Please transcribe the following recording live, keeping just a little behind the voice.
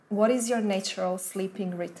what is your natural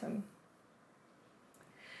sleeping rhythm?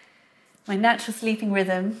 My natural sleeping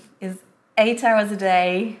rhythm is 8 hours a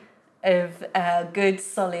day of good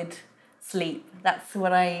solid sleep. That's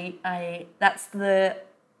what that's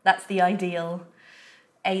the ideal.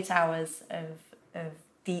 8 hours of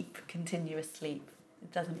deep continuous sleep.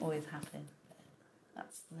 It doesn't always happen.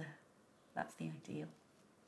 That's the ideal.